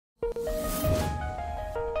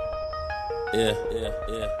Yeah.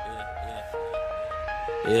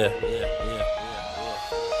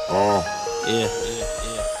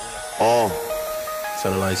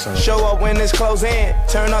 Turn the lights on. Show up when it's close in,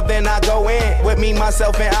 turn up then I go in. With me,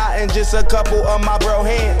 myself, and I, and just a couple of my bro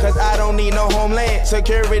hands. Cause I don't need no homeland,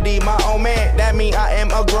 security, my own man. That mean I am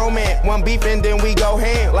a grown man. One beef and then we go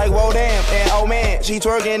ham. Like whoa damn, and oh man, she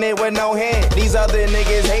twerking it with no hand. These other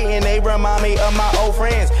niggas hating, they remind me of my old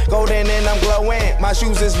friends. Golden and I'm glowing, my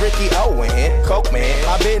shoes is Ricky Owen, Coke man.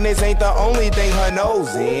 My business ain't the only thing her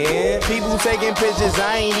nose in. People taking pictures,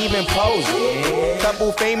 I ain't even posing.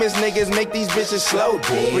 Couple famous niggas make these bitches slow.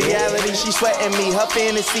 Reality, she sweating me. Her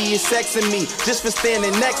fantasy is sexing me. Just for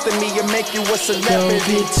standing next to me, it make you a celebrity. Don't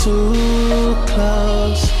get too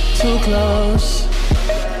close, too close.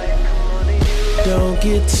 Don't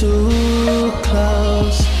get too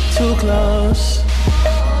close, too close.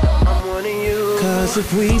 Cause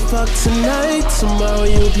if we fuck tonight, tomorrow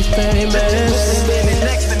you'll be famous. Just standing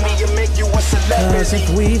next to me, it make you a celebrity. Cause if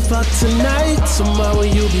we fuck tonight, tomorrow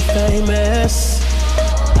you'll be famous.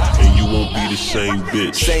 And you won't be the same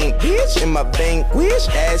bitch. Same bitch in my vanquish,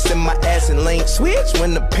 ass in my ass and lane switch.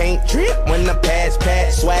 When the paint drip, when the pass,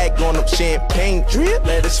 swag on them, champagne drip.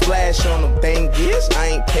 Let it splash on them, thing is, I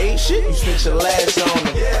ain't paid shit, you switch your last on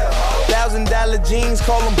them. $1,000 jeans,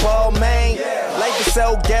 call them ball man. Like to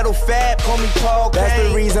sell ghetto fab, call me Paul Kane. That's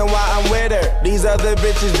the reason why I'm with her. These other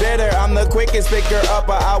bitches bitter. I'm the quickest picker up,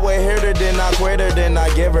 I would hit her, then I quit her, then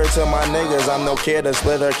I give her to my niggas. I'm no kidder,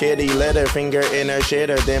 split her kitty litter, finger in her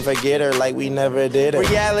shitter, then forget her like we never did her.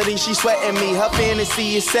 Reality, she sweating me. Her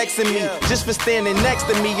fantasy is sexing me. Just for standing next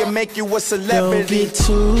to me, it make you a celebrity. Don't get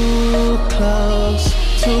too close,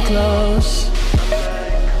 too close.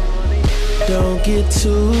 Don't get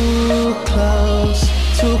too close,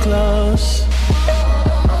 too close.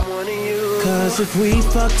 Cause if we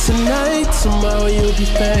fuck tonight, tomorrow you'll be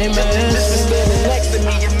famous. Just standing next to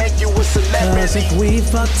me, it make you a celebrity. Cause if we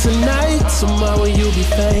fuck tonight, tomorrow you'll be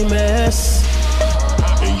famous.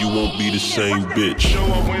 And you won't be the same bitch. Show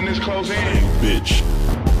up when it's close in. Same bitch.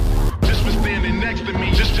 Just for standing next to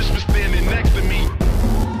me. Just for standing next to me.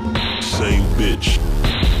 Same bitch.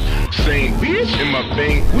 Same bitch in my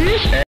vanquish.